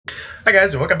Hi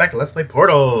guys, and welcome back to Let's Play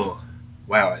Portal!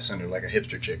 Wow, I sounded like a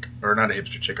hipster chick. Or not a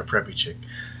hipster chick, a preppy chick.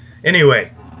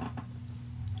 Anyway,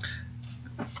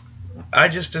 I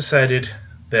just decided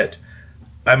that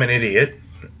I'm an idiot,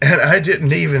 and I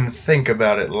didn't even think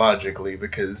about it logically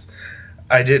because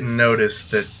I didn't notice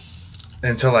that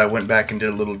until I went back and did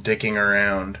a little dicking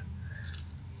around.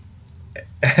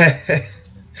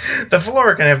 The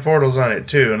floor can have portals on it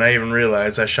too, and I even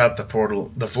realized I shot the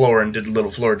floor and did a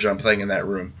little floor jump thing in that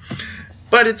room.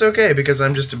 But it's okay because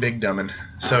I'm just a big dummin'.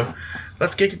 So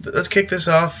let's kick this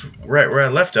off right where I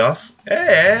left off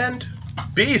and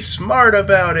be smart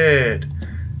about it,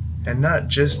 and not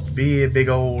just be a big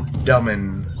old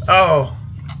dummin'. Oh,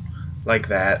 like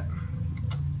that.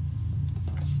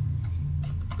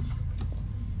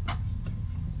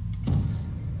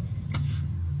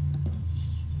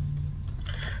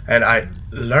 And I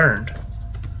learned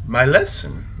my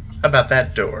lesson about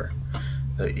that door.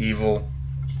 The evil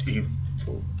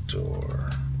door.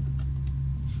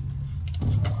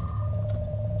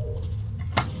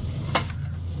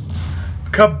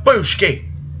 Kabooshki!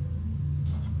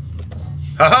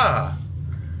 Haha!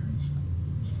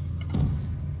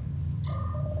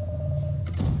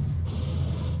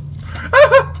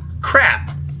 Ah,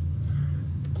 crap!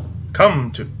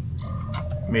 Come to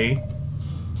me.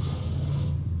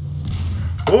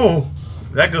 Oh,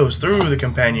 that goes through the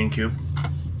companion cube.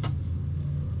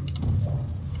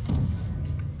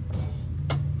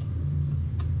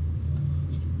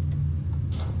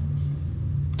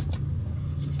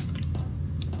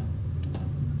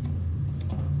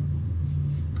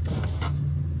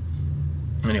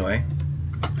 Anyway,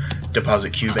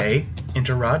 deposit cube A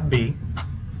into rod B.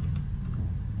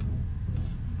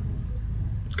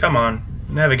 Come on,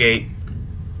 navigate.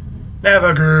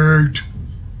 Navigate!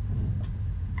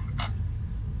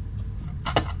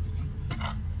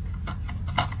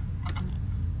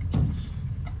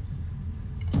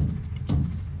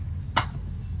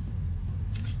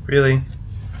 Really?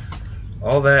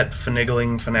 All that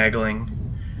finagling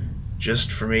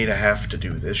just for me to have to do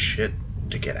this shit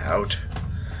to get out?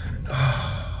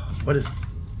 Oh, what is...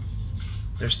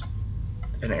 There's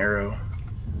an arrow.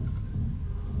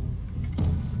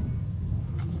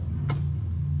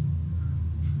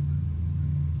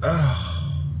 Oh.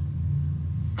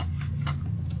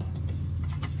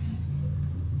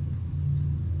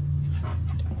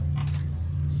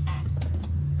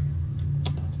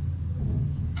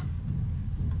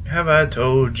 Have I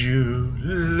told you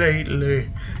lately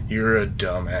you're a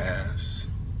dumbass?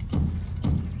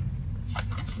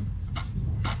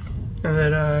 And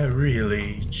that I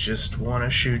really just want to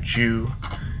shoot you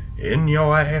in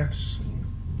your ass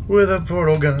with a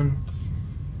portal gun.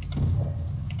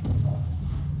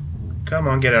 Come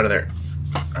on, get out of there.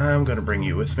 I'm gonna bring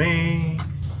you with me.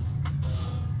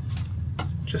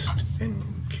 Just in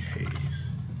case.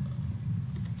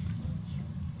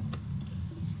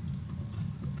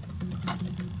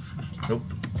 Nope.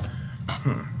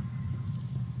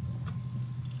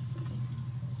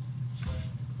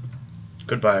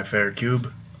 Goodbye, fair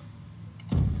cube.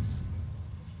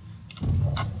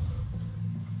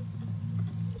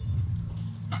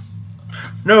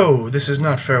 No, this is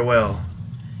not farewell.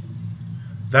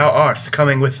 Thou art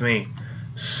coming with me,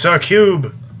 Sir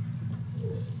Cube.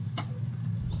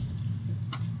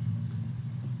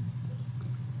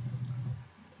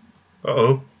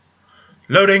 Uh-oh.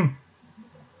 Loading.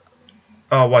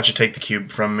 Oh, watch it take the cube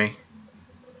from me.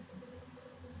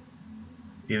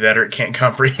 Either that or it can't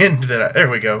comprehend that there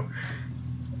we go.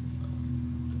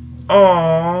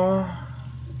 Aww.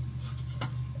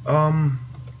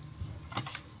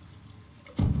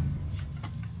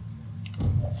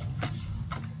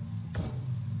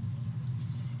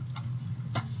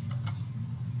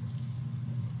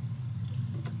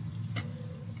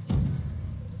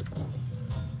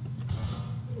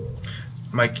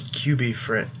 My QB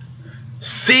friend.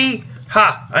 See?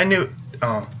 Ha! I knew.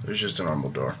 Oh, it was just a normal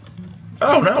door.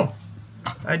 Oh no!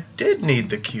 I did need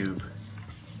the cube.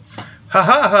 Ha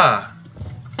ha ha!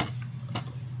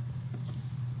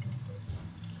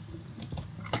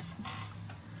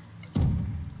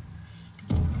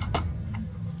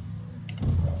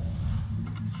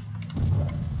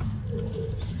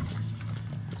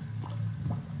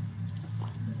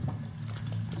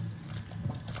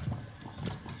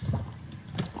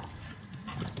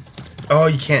 Oh,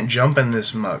 you can't jump in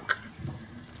this muck.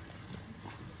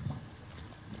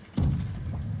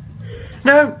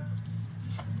 No!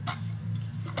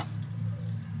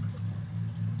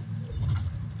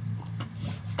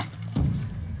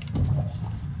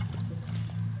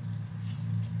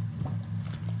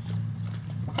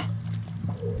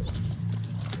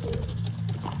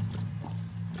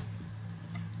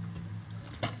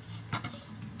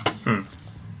 Hmm.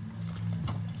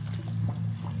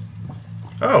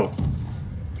 Oh.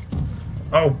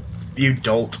 Oh, you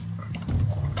dolt.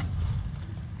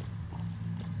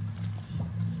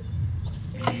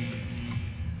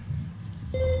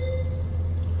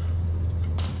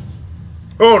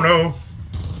 Oh no.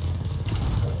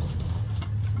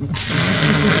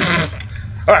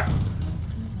 Ah.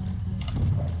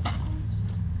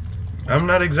 I'm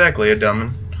not exactly a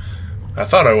dummin'. I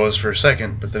thought I was for a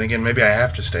second, but then again, maybe I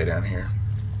have to stay down here.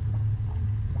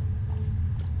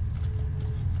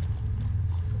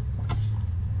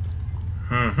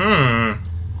 Mm-hmm.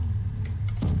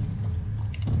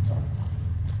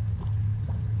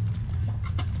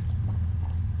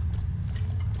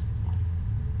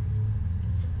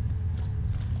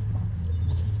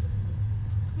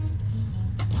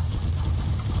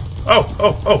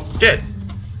 Oh, dead.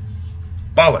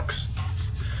 Bollocks.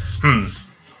 Hmm.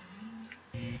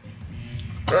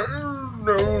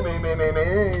 No.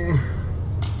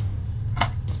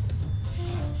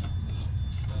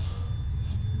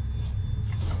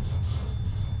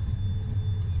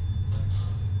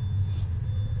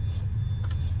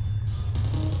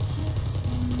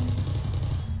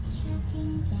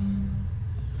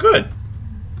 Good.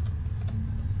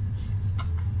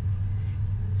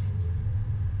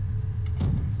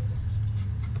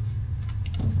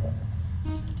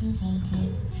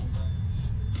 Activated.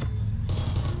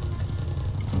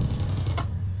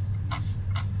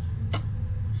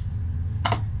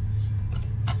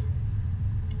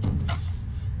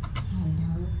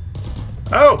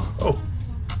 Oh.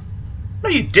 No,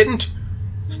 you didn't.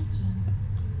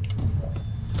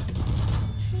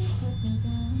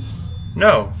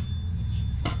 No.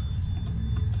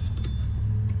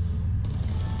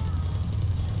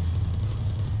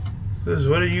 This is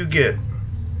what do you get?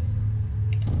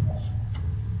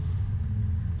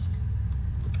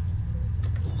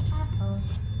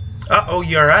 Uh-oh,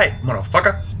 you alright,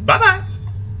 motherfucker. Bye-bye.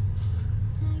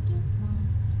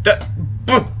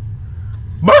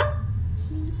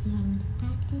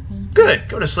 Good.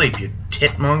 Go to sleep, you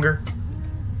titmonger.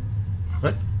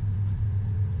 What?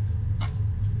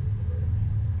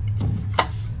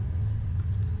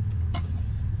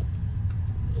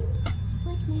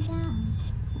 Put me down.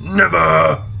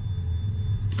 Never.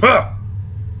 Huh.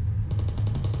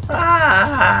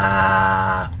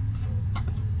 Ah.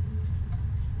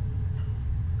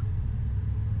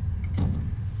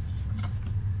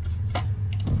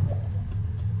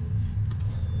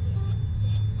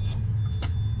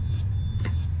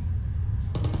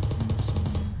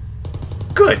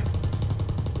 Good.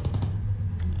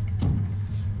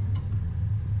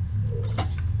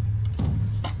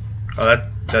 Oh,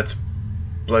 that's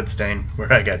bloodstain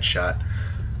where I got shot.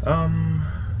 I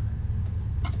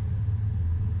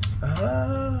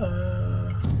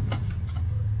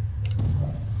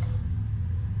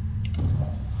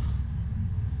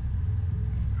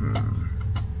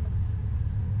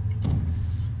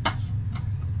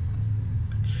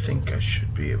think I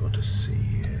should be able to see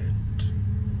it.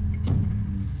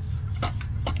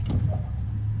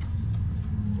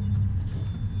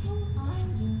 Who are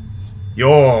you?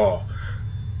 Your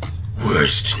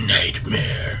worst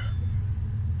nightmare.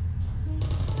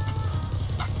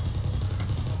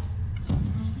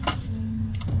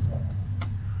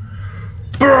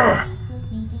 Brr!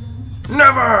 Put me down.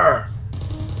 Never!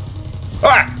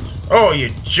 Ah! Oh, you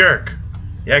jerk.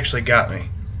 You actually got me.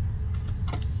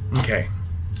 Okay.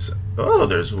 So, oh,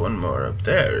 there's one more up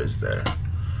there, is there?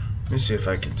 Let me see if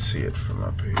I can see it from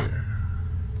up here.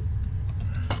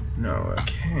 No, I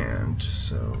can't,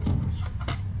 so...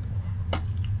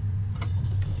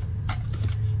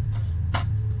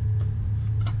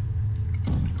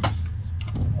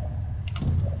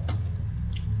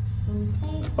 Who's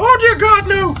there? Oh, dear God,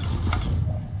 no!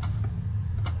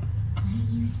 Are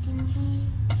you still there?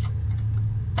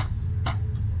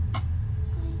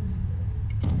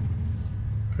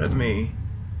 Let me...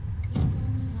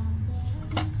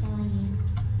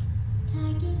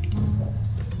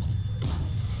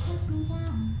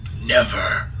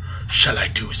 Never shall I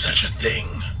do such a thing.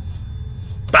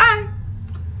 Bye!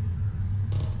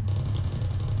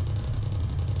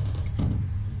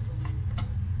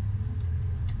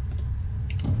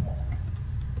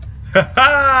 Ha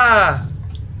ha!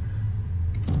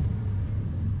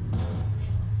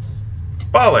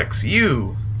 Bollocks,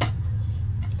 you!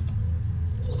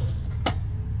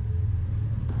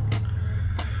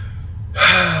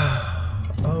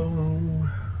 Oh,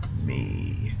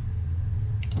 me.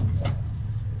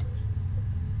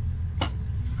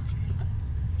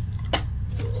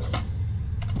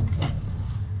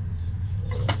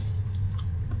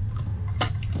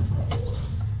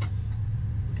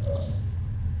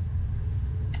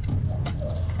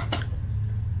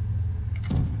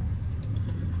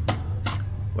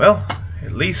 Well,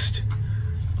 at least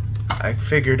I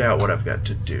figured out what I've got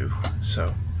to do,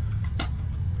 so.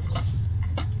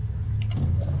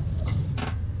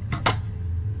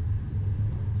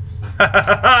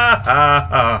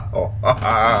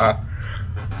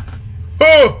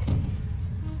 Oh!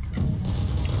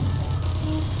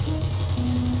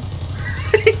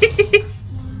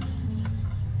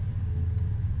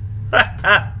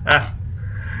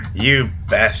 You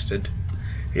bastard.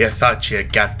 You thought you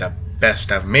got the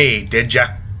best of me, did ya?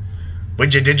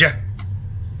 Would ya, did ya?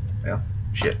 Well,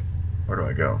 shit. Where do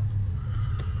I go?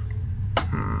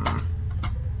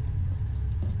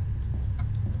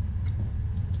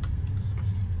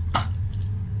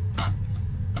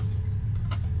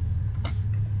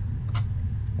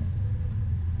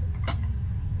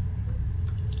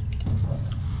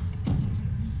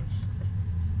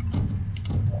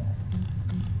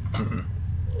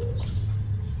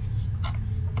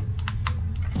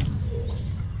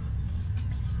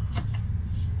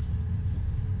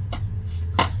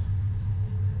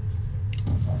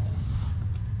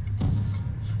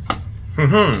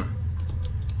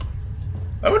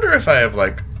 I wonder if I have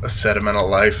like a set amount of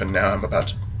life and now I'm about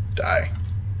to die.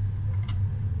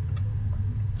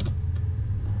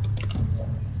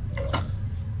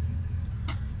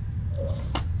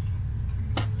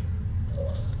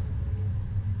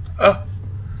 Oh,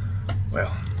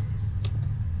 well.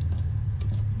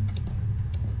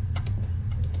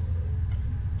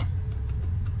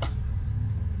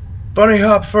 Bunny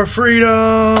hop for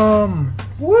freedom!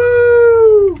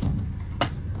 Woo!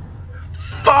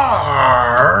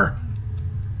 Far!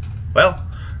 Well,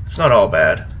 it's not all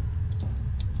bad.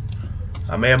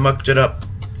 I may have mucked it up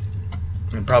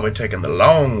and probably taken the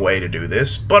long way to do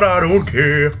this, but I don't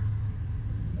care.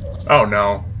 Oh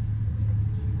no.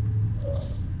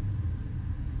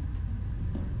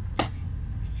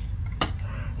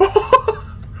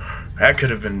 That could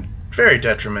have been very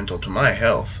detrimental to my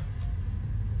health.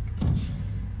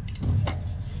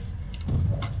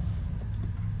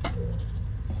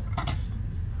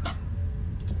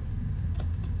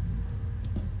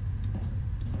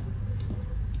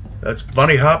 That's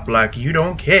bunny hop like you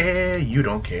don't care, you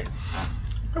don't care.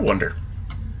 I wonder.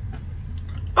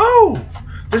 Oh!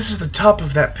 This is the top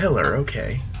of that pillar,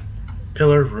 okay.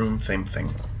 Pillar, room,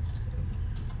 thing.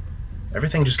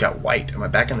 Everything just got white. Am I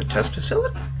back in the test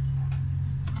facility?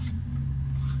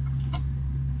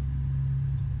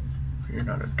 You're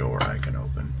not a door I can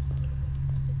open.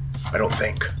 I don't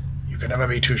think. You can never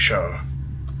be too sure.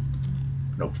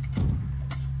 Nope.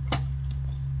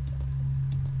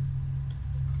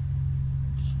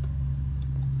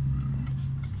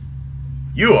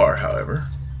 You are, however.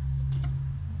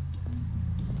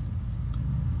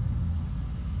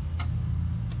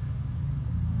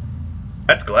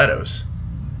 That's GLaDOS.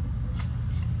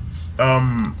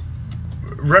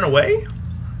 Run away?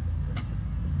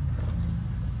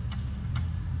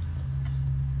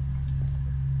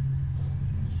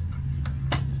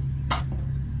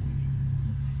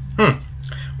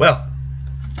 Well,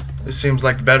 this seems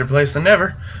like the better place than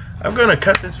ever. I'm going to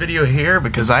cut this video here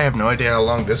because I have no idea how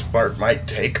long this part might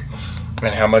take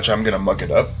and how much I'm going to muck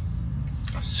it up.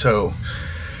 So,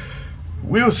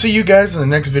 we'll see you guys in the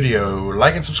next video.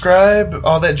 Like and subscribe,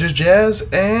 all that jazz,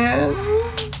 and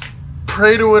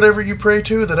pray to whatever you pray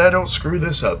to that I don't screw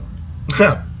this up.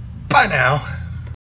 Bye now.